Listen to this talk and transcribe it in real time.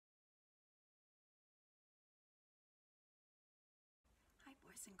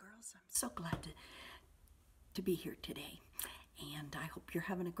boys and girls. I'm so glad to be here today, and I hope you're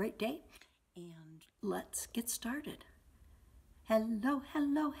having a great day, and let's get started. Hello,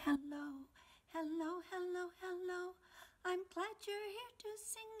 hello, hello, hello, hello, hello. I'm glad you're here to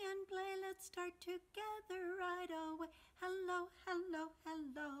sing and play. Let's start together right away. Hello, hello,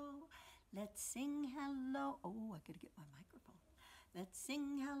 hello. Let's sing hello. Oh, I gotta get my microphone. Let's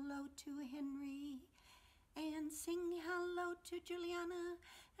sing hello to Henry, and sing hello to Juliana,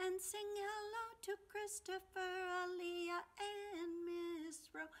 and sing hello to Christopher, Aaliyah, and Miss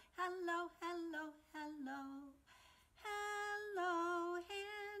Rowe. Hello, hello, hello. Hello,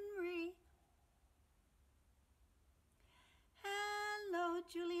 Henry. Hello,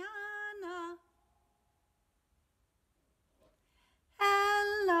 Juliana.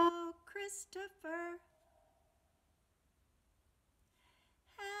 Hello, Christopher.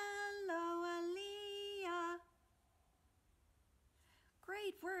 Hello, Aaliyah.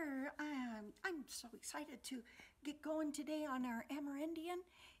 Great, I'm so excited to get going today on our AmerIndian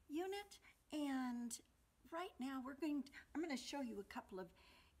unit, and right now I'm going to show you a couple of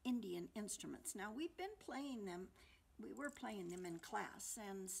Indian instruments. Now we've been playing them, we were playing them in class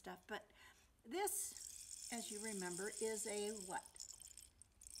and stuff, but this, as you remember, is a what?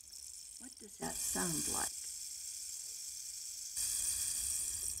 What does that sound like?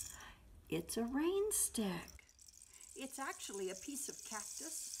 It's a rain stick. It's actually a piece of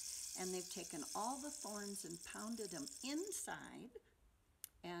cactus, and they've taken all the thorns and pounded them inside,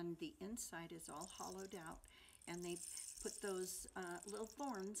 and the inside is all hollowed out, and they put those little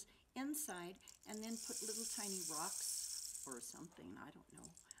thorns inside and then put little tiny rocks or something, I don't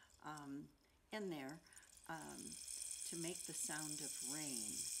know, in there to make the sound of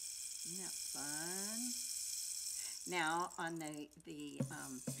rain. Isn't that fun? Now on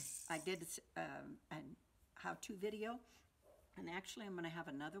I did a how-to video, and actually I'm going to have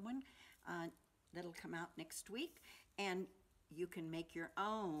another one that'll come out next week, and you can make your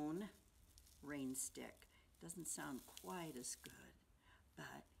own rain stick. Doesn't sound quite as good,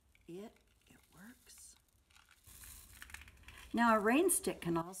 but it works. Now a rain stick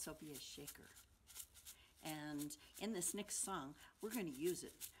can also be a shaker, and in this next song we're going to use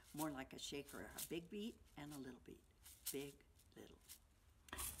it more like a shaker, a big beat and a little beat. Big, little,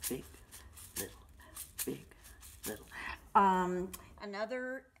 big, little, big, little.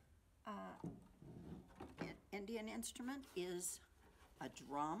 Another Indian instrument is a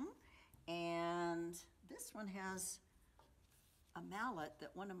drum, and this one has a mallet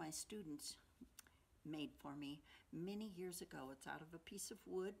that one of my students made for me many years ago. It's out of a piece of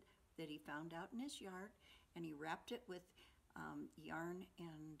wood that he found out in his yard, and he wrapped it with yarn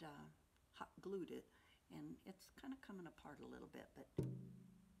and hot glued it, and it's kind of coming apart a little bit, but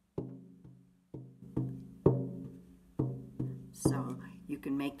so you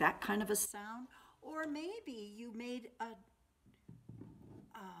can make that kind of a sound, or maybe you made an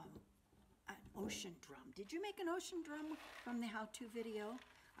ocean drum. Did you make an ocean drum from the how-to video?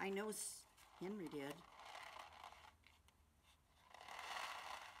 I know Henry did.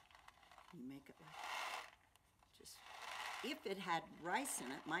 You make it like just, if it had rice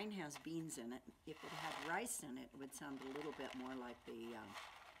in it, mine has beans in it. If it had rice in it, it would sound a little bit more like the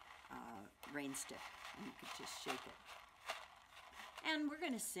rain stick. And you could just shake it. And we're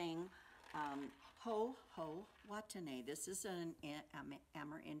going to sing Ho Ho Watane. This is an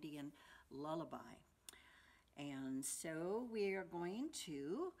AmerIndian lullaby. And so we are going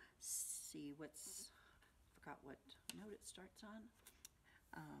to see I forgot what note it starts on.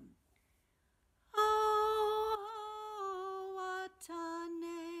 Ho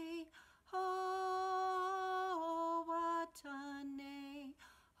Watane, ho Watane,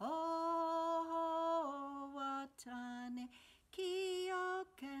 ho Watane,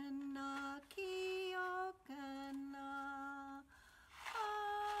 Kiokana, Kiokana, ho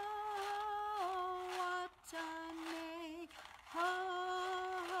Watane, ho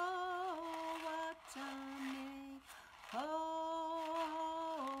Watane, ho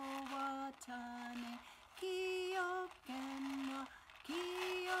Watane, Kiokana,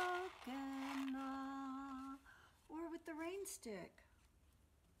 Kiokana. Or with the rain stick.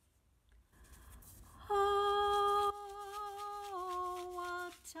 Ho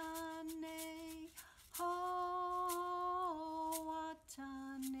Watane, ho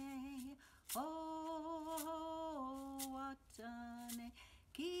Watane, ho Watane,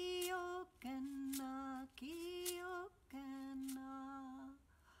 Kiokana, Kiokana.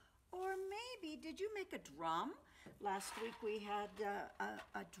 Or maybe, did you make a drum? Last week we had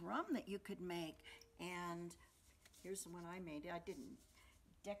a drum that you could make, and here's the one I made. I didn't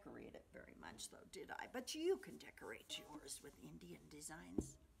decorate it very much, though, did I? But you can decorate yours with Indian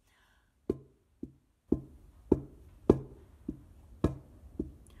designs.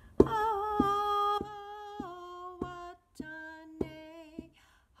 Oh, what a nay.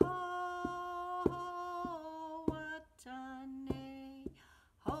 Oh, what a nay.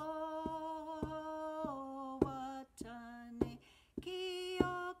 Oh, what a nay.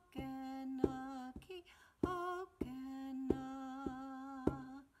 Ki-okena, ki-okena.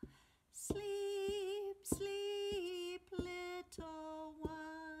 Sleep, sleep, little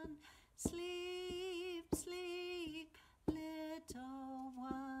one. Sleep, sleep, little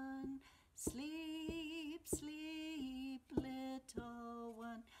one. Sleep, sleep, little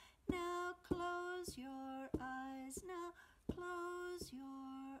one. Now close your eyes. Now close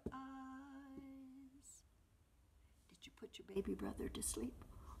your eyes. Did you put your baby brother to sleep?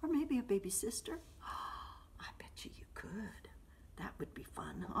 Or maybe a baby sister? I bet you could. That would be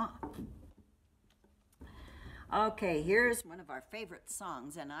fun, huh? Okay, here's one of our favorite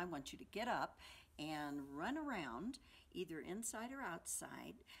songs, and I want you to get up and run around, either inside or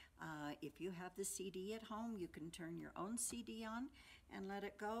outside. If you have the CD at home, you can turn your own CD on and let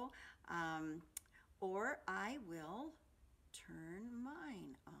it go, or I will turn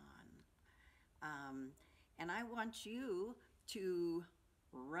mine on. And I want you to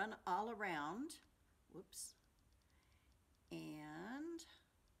run all around. Whoops. And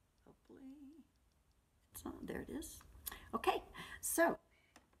hopefully it's on. There it is. Okay, so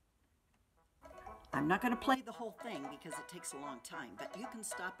I'm not going to play the whole thing because it takes a long time, but you can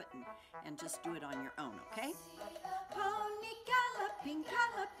stop it and just do it on your own, okay? Pony galloping,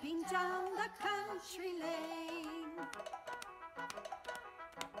 galloping down the country lane.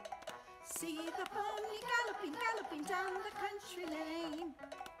 See the pony galloping, galloping down the country lane.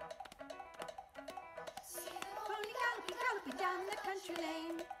 Pony galloping, galloping down the country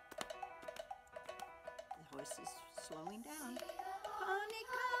lane. The horse is slowing down. Pony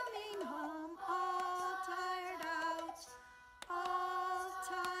coming home, all tired out, all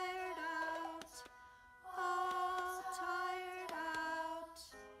tired out, all tired out.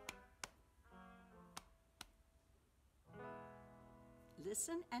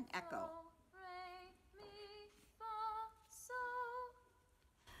 Listen and echo.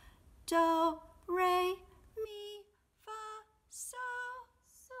 Do, re, mi, fa, so.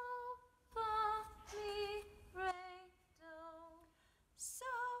 So, fa, mi, re, do. So,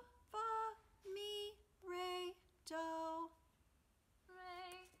 fa, mi, re, do.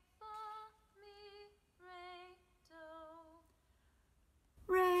 Re, fa, mi, re, do.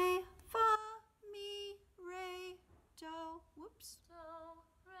 Re, fa, mi, re, do. Whoops. Do,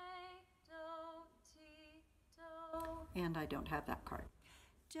 re, do, ti, do. And I don't have that card.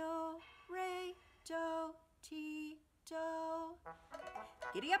 Do, re, do, ti, do.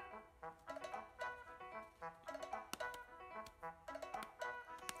 Giddy up.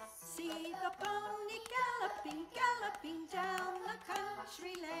 See the pony galloping, galloping down the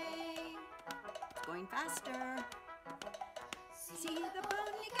country lane. It's going faster. See the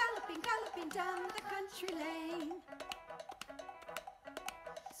pony galloping, galloping down the country lane.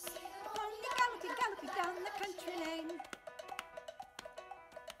 Pony galloping, galloping down the country lane.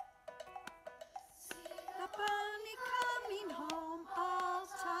 The pony coming home, all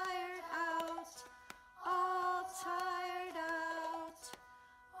tired out, all tired out,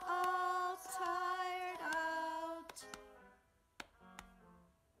 all tired out.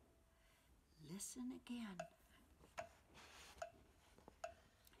 Listen again.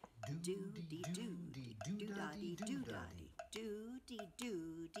 Do-dee-doo-dee, do-da-dee-doo-da-dee,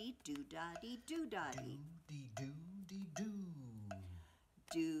 do-dee-doo-dee, do-da-dee-doo-da-dee.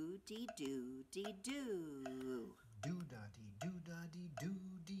 Do-dee-doo-dee-doo.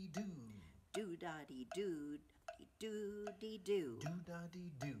 Do-da-dee-doo-da-dee-doo-dee-doo. Do-da-dee-doo-dee-doo-dee-doo.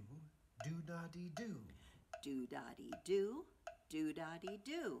 Do-da-dee-doo. Do-da-dee-doo. Do-da-dee-doo,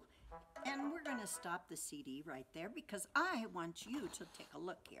 do-da-dee-doo. And we're going to stop the CD right there because I want you to take a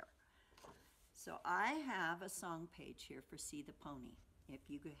look here. So I have a song page here for See the Pony. If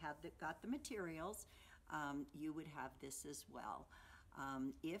you have got the materials, you would have this as well.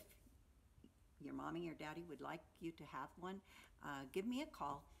 If your mommy or daddy would like you to have one, give me a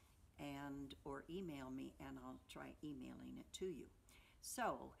call or email me, and I'll try emailing it to you.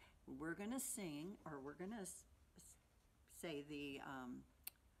 So we're going to sing, or we're going to say the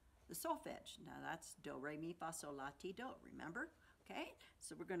solfege. Now that's do, re, mi, fa, sol, la, ti, do, remember? Okay,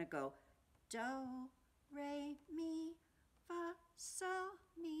 so we're going to go do, re, mi, fa, sol,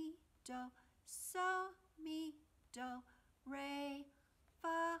 mi, do, sol, mi, do, re,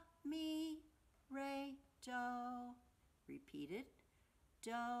 fa, mi, re, do. Repeat it.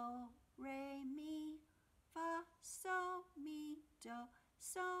 do, re, mi, fa, so, mi, do,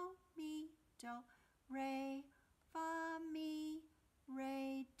 re, fa, mi,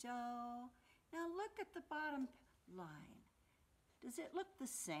 re, do. Now look at the bottom line. Does it look the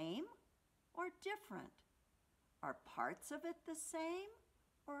same or different? Are parts of it the same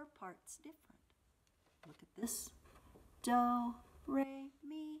or are parts different? Look at this. Do, re,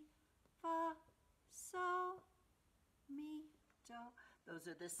 mi, fa, so, mi, do. Those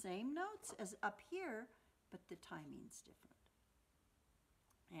are the same notes as up here, but the timing's different.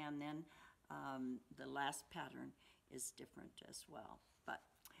 And then the last pattern is different as well. But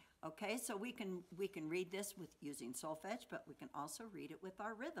okay, so we can read this with using solfege, but we can also read it with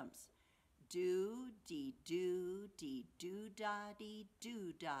our rhythms. Do, dee, do, da, dee,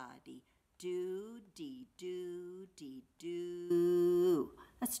 do, da, dee, do, dee, do, do.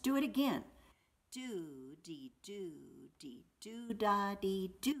 Let's do it again. Do, dee, do, da,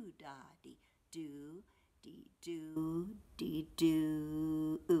 dee, do, da, dee, do, dee,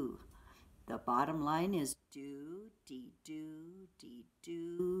 do. The bottom line is do, dee, do, dee,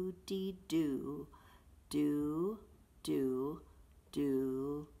 do, dee, do. Do, do,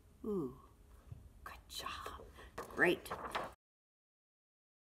 do, ooh. Good job. Great.